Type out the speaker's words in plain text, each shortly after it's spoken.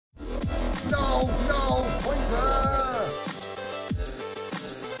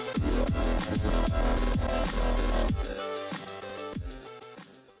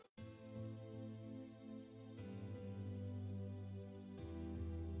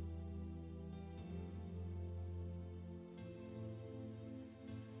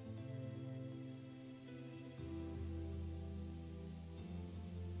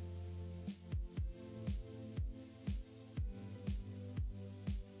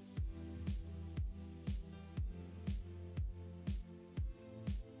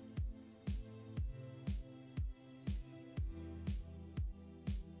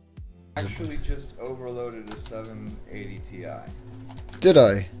actually just overloaded a 780 Ti. Did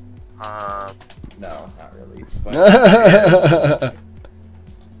I? No, not really. But,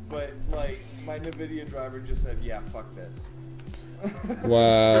 but like, my NVIDIA driver just said, yeah, fuck this.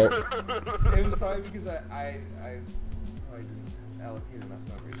 Wow. It was probably because I probably didn't allocate enough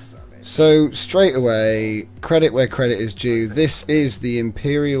memory to Starmade. So, straight away, credit where credit is due. This is the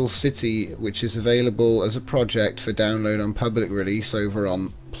Imperial City, which is available as a project for download on public release over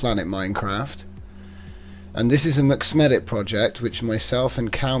on Planet Minecraft. And this is a mcsmedit project, which myself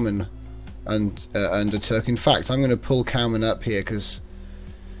and Cowman undertook. In fact, I'm going to pull Cowman up here, because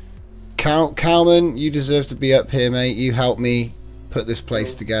Cowman, you deserve to be up here, mate. You helped me put this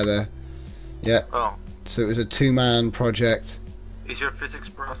place together. Yeah. Oh. So it was a two-man project. Is your physics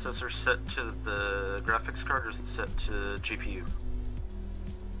processor set to the graphics card or is it set to GPU?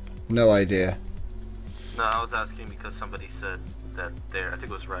 No idea. No, I was asking because somebody said that I think it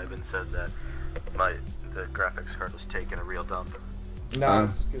was Ryben said that the graphics card was taking a real dump. No,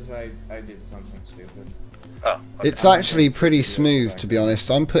 it's because I did something stupid. Oh. Okay. It's actually pretty smooth, to be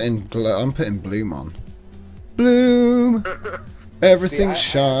honest. I'm putting Bloom on. Bloom. Everything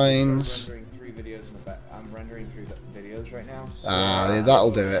shines. I'm rendering 3 videos right now. So Ah,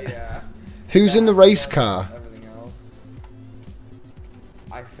 that'll do it. Yeah. Who's in the race car? Everything else.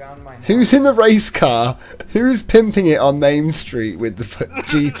 I found my. Who's in the race car? Who's pimping it on Main Street with the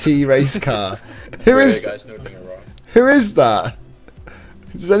GT race car? Who is that?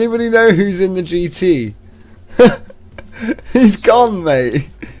 Does anybody know who's in the GT? He's gone, mate.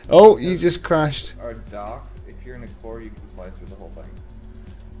 Oh, you just crashed. Are docked. If you're in a core, you can fly through the whole thing.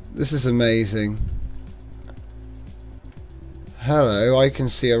 This is amazing. Hello, I can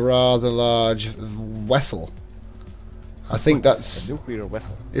see a rather large vessel. I think that's a nuclear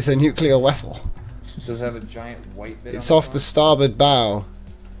vessel. It's a nuclear vessel. Does it have a giant white bit? It's on off the starboard bow,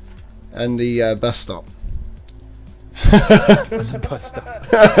 and the bus stop. Bus stop.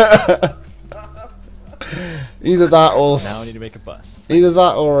 Either that or now I need to make a bus. Either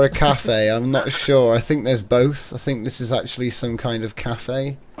that or a cafe. I'm not sure. I think there's both. I think this is actually some kind of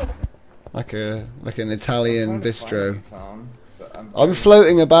cafe, like an Italian bistro. I'm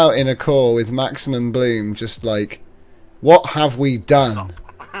floating about in a core with Maximum Bloom, just like, what have we done?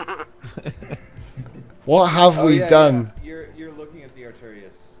 What have we done? Yeah. You're looking at the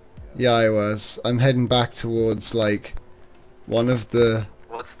Arturius. Yeah, I was. I'm heading back towards like one of the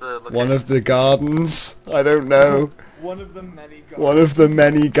gardens. I don't know. One of the many gardens. One of the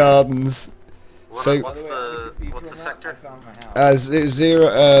many gardens. What's the sector?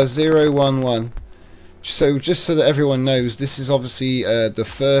 011. So just so that everyone knows, this is obviously the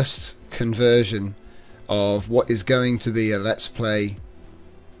first conversion of what is going to be a Let's Play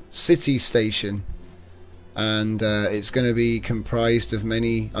city station, and it's going to be comprised of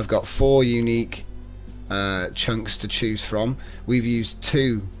many. I've got 4 unique chunks to choose from. We've used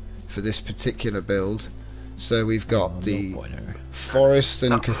 2 for this particular build. So we've got the forest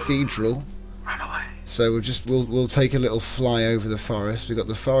and cathedral. So we'll take a little fly over the forest. We've got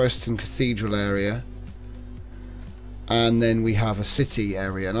the forest and cathedral area, and then we have a city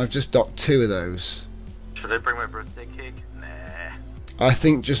area, and I've just docked 2 of those. Should I bring my birthday cake? Nah. I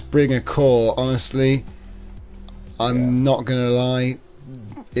think just bring a core. Honestly, I'm not gonna lie.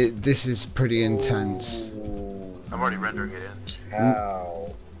 This is pretty intense. I'm already rendering it in.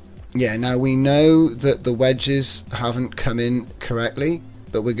 How? Yeah, now we know that the wedges haven't come in correctly,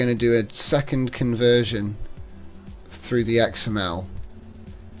 but we're going to do a second conversion through the XML,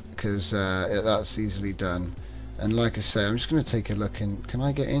 because that's easily done. And like I say, I'm just going to take a look in. Can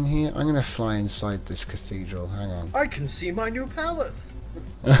I get in here? I'm going to fly inside this cathedral. Hang on. I can see my new palace.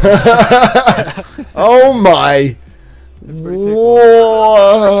 Oh my!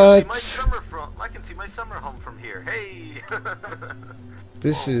 What? I can see my summer home from here. Hey!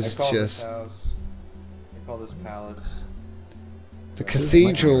 This is just. This house. I call this palace. The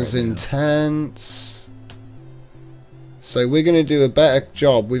cathedral's intense. So we're going to do a better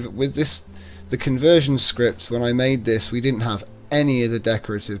job with this. The conversion script, when I made this, we didn't have any of the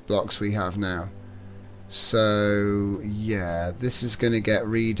decorative blocks we have now. So yeah, this is going to get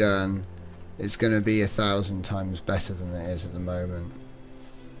redone. It's going to be 1,000 times better than it is at the moment.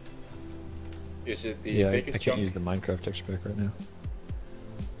 Is it the biggest I can't use the Minecraft texture pack right now.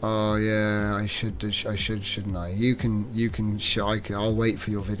 Oh yeah, I should, shouldn't I? You can. I'll wait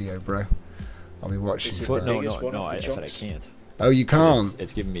for your video, bro. I'll be watching. No, I said I can't. Oh, you can't.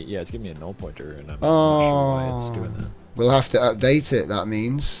 It's giving me, it's giving me a null pointer, and I'm not sure why it's doing that. We'll have to update it. That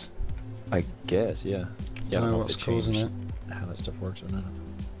means. I guess, yeah. I don't know what's causing it. How that stuff works or not.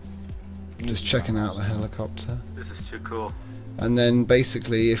 Just checking out the helicopter. This is too cool. And then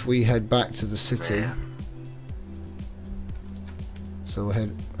basically, if we head back to the city, Man. so we'll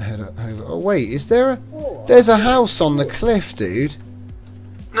head over. Oh wait, is there a? There's a house on the cliff, dude.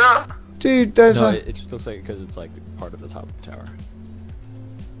 No. Dude, there's No, a. it just looks like because it's like part of the top of the tower.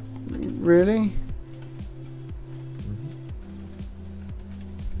 Really?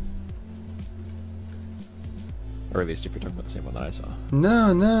 Or at least if you're talking about the same one that I saw.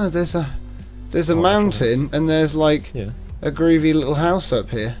 No, there's a Oh, mountain and there's like Yeah. a groovy little house up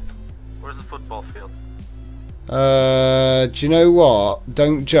here. Where's the football field? Do you know what?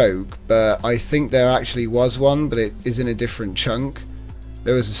 Don't joke, but I think there actually was one, but it is in a different chunk.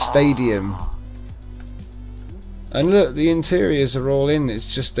 There was a stadium. And look, the interiors are all in.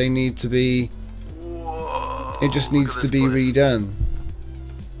 It's just they need to be. Whoa. It just Look needs at to this be place. redone.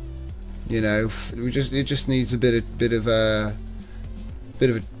 You know, it just needs a bit of a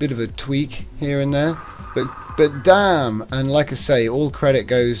tweak here and there. But damn, and like I say, all credit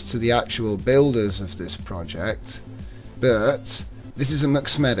goes to the actual builders of this project. But this is a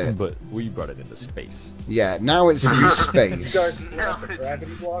mcsmedit. But we brought it into space. Yeah, now it's in You guys space. have a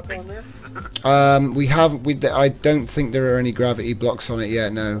gravity block on this? I don't think there are any gravity blocks on it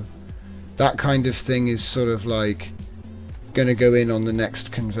yet. No, that kind of thing is sort of like gonna go in on the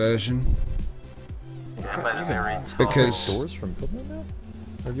next conversion. Yeah, by the very top. Because- Doors from Pullman now?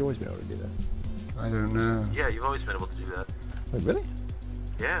 Or have you always been able to do that? I don't know. Yeah, you've always been able to do that. Wait, really?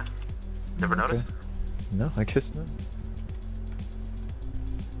 Yeah. Never Okay. noticed? No, I guess not.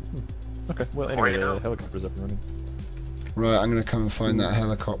 Okay, well The more anyway, you know. the helicopter's up and running. Right, I'm gonna come and find that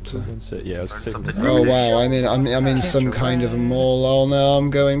helicopter. Yeah, I was gonna say. Something Oh wow, I'm in some kind of a mall. Oh no, I'm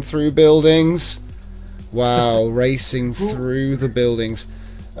going through buildings. Wow, racing through the buildings.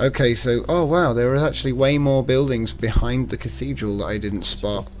 Okay, so oh wow, there are actually way more buildings behind the cathedral that I didn't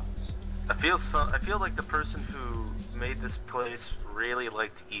spot. I feel like the person who made this place really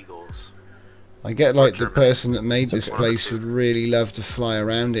liked eagles. I get like the German. person that made this Okay. place would really love to fly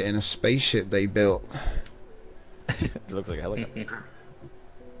around it in a spaceship they built. It looks like a helicopter.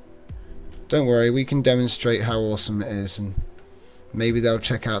 Don't worry, we can demonstrate how awesome it is, and maybe they'll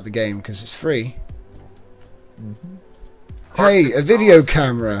check out the game because it's free. Hey, a video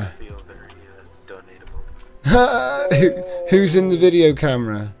camera. I feel very Who's in the video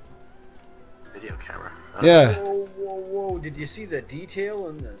camera? video camera. Yeah. Whoa, did you see the detail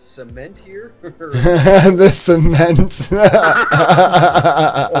in the cement here? The cement. Or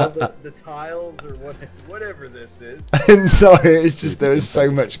the tiles or whatever this is. I'm sorry, it's just there was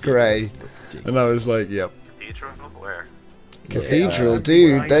so much grey. And I was like, yep. Cathedral? Where? Cathedral,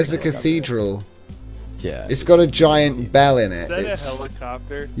 dude, there's a cathedral. Yeah. It's got a giant bell in it. Is that a It's,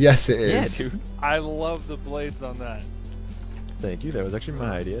 helicopter? yes, it Yeah, is. dude. I love the blades on that. Thank you. That was actually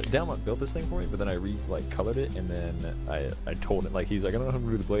my idea. Download built this thing for me, but then I colored it, and then I told him he's like, I don't know how to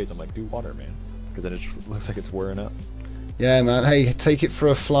do the blades. I'm like, do water, man, because then it just looks like it's wearing up. Yeah, man. Hey, take it for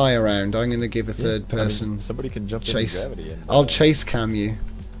a fly around. I'm gonna give a Yeah, third I mean, person somebody can jump chase. in gravity. And, I'll chase cam you,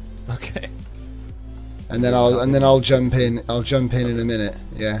 Okay. and then I'll jump in. I'll jump in a minute.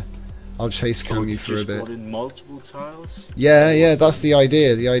 Yeah, I'll chase cam you Just for a bit. wanted multiple tiles? Yeah, that's the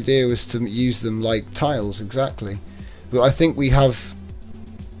idea. The idea was to use them like tiles, exactly. But I think we have.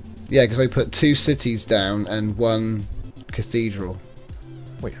 Yeah, because I put 2 cities down and 1 cathedral.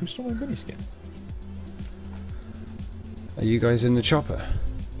 Wait, who stole my mini skin? Are you guys in the chopper?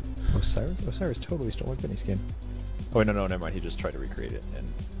 Osiris? Osiris totally stole my mini skin. Oh wait, no, never mind. He just tried to recreate it, and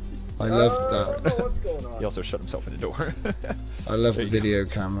I love I that. don't know what's going on. he also shut himself in the door. I love the There you go. video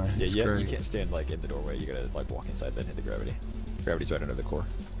camera. Yeah, It's you great. can't stand like in the doorway. You gotta like walk inside, then hit the gravity. Gravity's right under the core.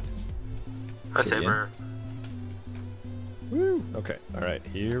 Hi, Okay, Saber. Woo! Okay, alright,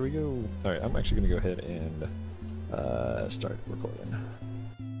 here we go. Alright, I'm actually gonna go ahead and start recording.